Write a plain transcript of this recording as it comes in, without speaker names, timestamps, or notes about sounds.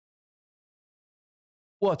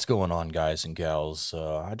What's going on, guys and gals?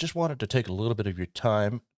 I just wanted to take a little bit of your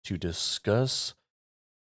time to discuss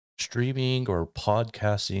streaming or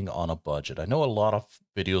podcasting on a budget. I know a lot of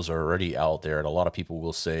videos are already out there, and a lot of people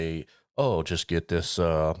will say, oh, just get this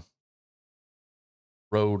Rode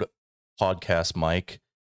podcast mic,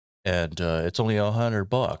 and it's only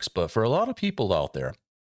 $100. But for a lot of people out there,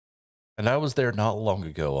 and I was there not long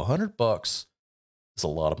ago, $100 is a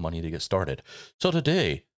lot of money to get started. So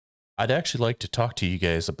today, I'd actually like to talk to you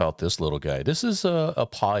guys about this little guy. This is a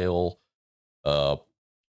PYLE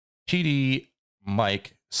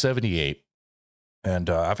PDMIC78, and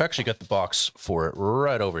I've actually got the box for it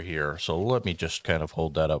right over here. So let me just kind of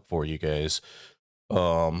hold that up for you guys.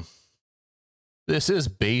 This is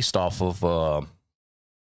based off of a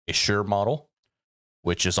Shure model,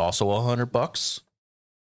 which is also $100.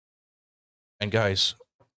 And guys,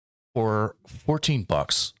 for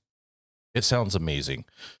 $14, it sounds amazing.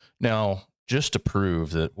 Now, just to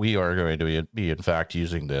prove that we are going to be in fact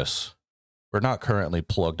using this, we're not currently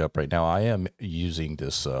plugged up right now. I am using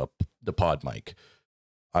this, the PodMic.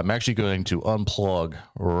 I'm actually going to unplug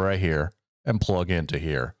right here and plug into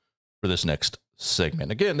here for this next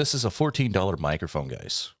segment. Again, this is a $14 microphone,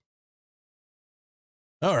 guys.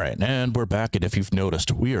 All right, and we're back. And if you've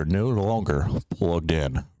noticed, we are no longer plugged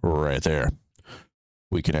in right there.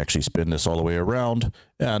 We can actually spin this all the way around,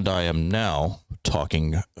 and I am now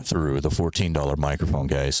talking through the $14 microphone,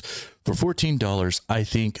 guys. For $14, I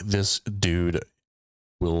think this dude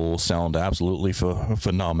will sound absolutely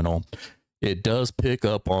phenomenal. It does pick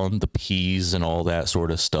up on the P's and all that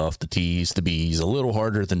sort of stuff, the T's, the B's, a little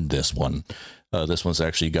harder than this one. This one's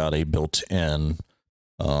actually got a built-in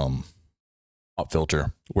pop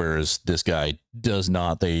filter, whereas this guy does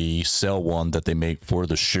not. They sell one that they make for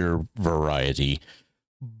the Shure variety.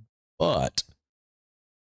 But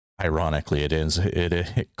ironically,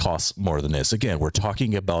 it costs more than this. Again, we're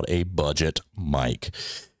talking about a budget mic.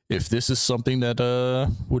 If this is something that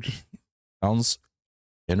sounds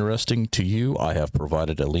interesting to you, I have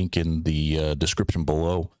provided a link in the description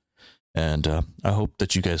below. And I hope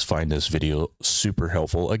that you guys find this video super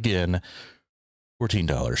helpful. Again,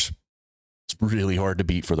 $14. It's really hard to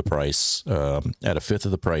beat for the price. At a fifth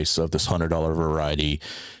of the price of this $100 variety.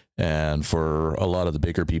 And for a lot of the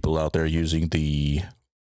bigger people out there using the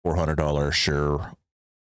 $400 Shure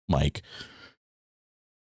mic,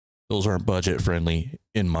 those aren't budget friendly,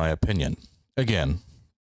 in my opinion. Again,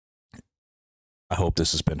 I hope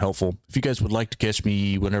this has been helpful. If you guys would like to catch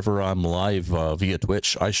me whenever I'm live via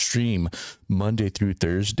Twitch, I stream Monday through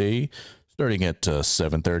Thursday, starting at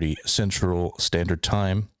 7:30 Central Standard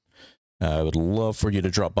Time. I would love for you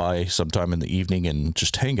to drop by sometime in the evening and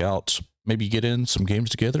just hang out. Maybe get in some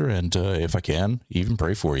games together, and if I can, even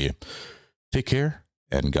pray for you. Take care,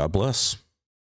 and God bless.